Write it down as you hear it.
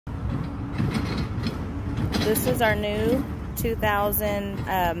This is our new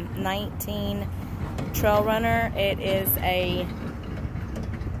 2019 Trail Runner. It is a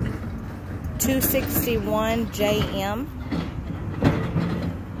 261 JM.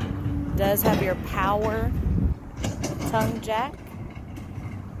 Does have your power tongue jack,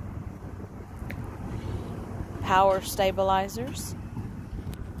 power stabilizers,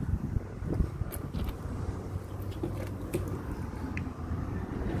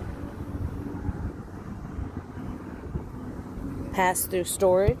 pass-through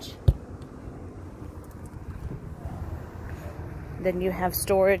storage. Then you have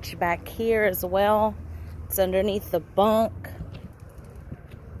storage back here as well. It's underneath the bunk.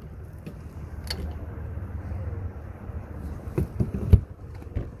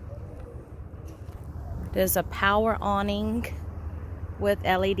 There's a power awning with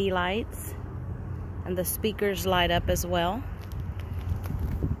LED lights, and the speakers light up as well.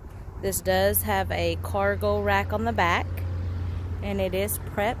 This does have a cargo rack on the back, and it is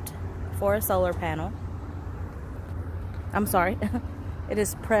prepped for a solar panel. I'm sorry, it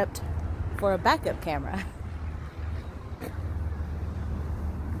is prepped for a backup camera.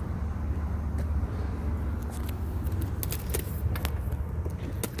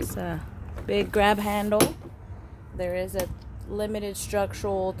 It's a big grab handle. There is a limited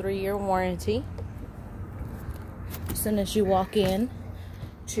structural 3-year warranty. As soon as you walk in,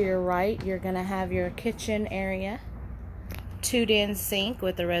 to your right, you're gonna have your kitchen area. 2-den sink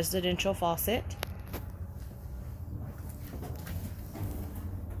with a residential faucet.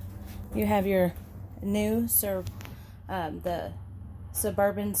 You have your new the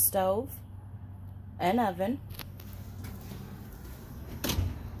Suburban stove and oven.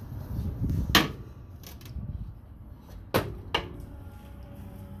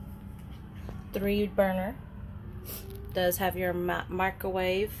 Three burner. Does have your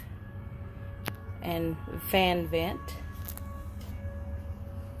microwave and fan vent.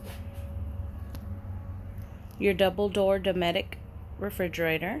 Your double door Dometic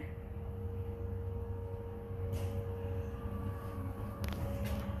refrigerator.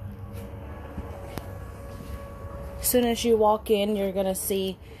 As soon as you walk in, you're gonna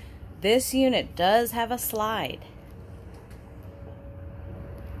see this unit does have a slide.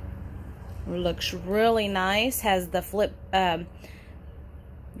 It looks really nice. Has the flip, the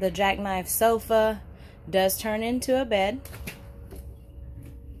jackknife sofa. Does turn into a bed.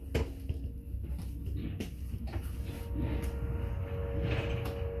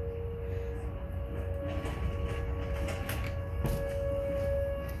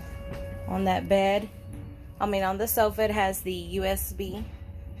 On that bed, on the sofa, it has the USB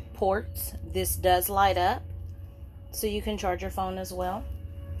ports. This does light up, so you can charge your phone as well.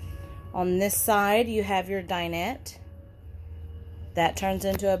 On this side, you have your dinette. That turns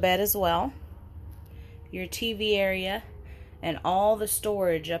into a bed as well. Your TV area, and all the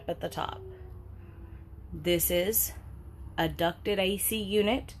storage up at the top. This is a ducted AC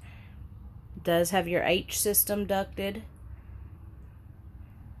unit. Does have your H system ducted.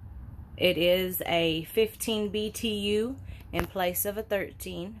 It is a 15 BTU in place of a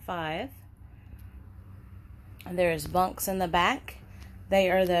 13.5. There's bunks in the back.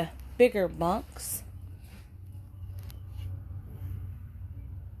 They are the bigger bunks.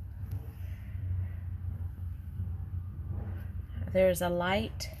 There's a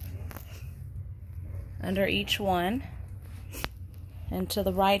light under each one. And to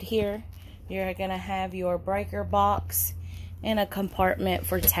the right here, you're going to have your breaker box and a compartment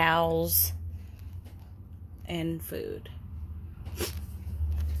for towels and food.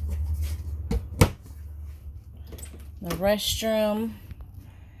 The restroom,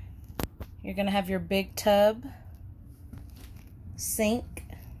 you're going to have your big tub, sink,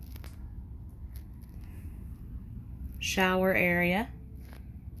 shower area.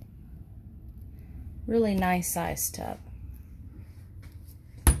 Really nice size tub.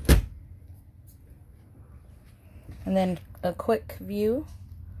 And then a quick view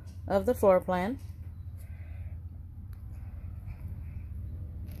of the floor plan.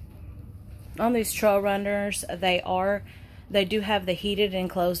 On these trail runners, they do have the heated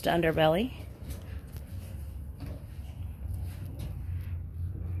enclosed underbelly.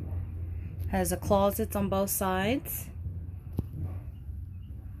 Has a closets on both sides.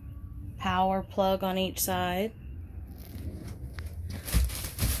 Power plug on each side.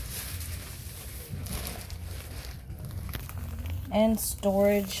 And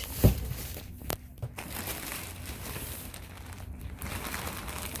storage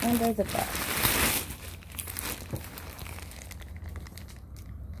under the bed.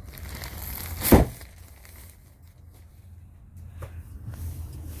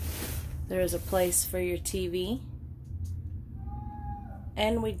 There is a place for your TV.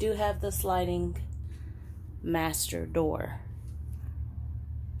 And we do have the sliding master door.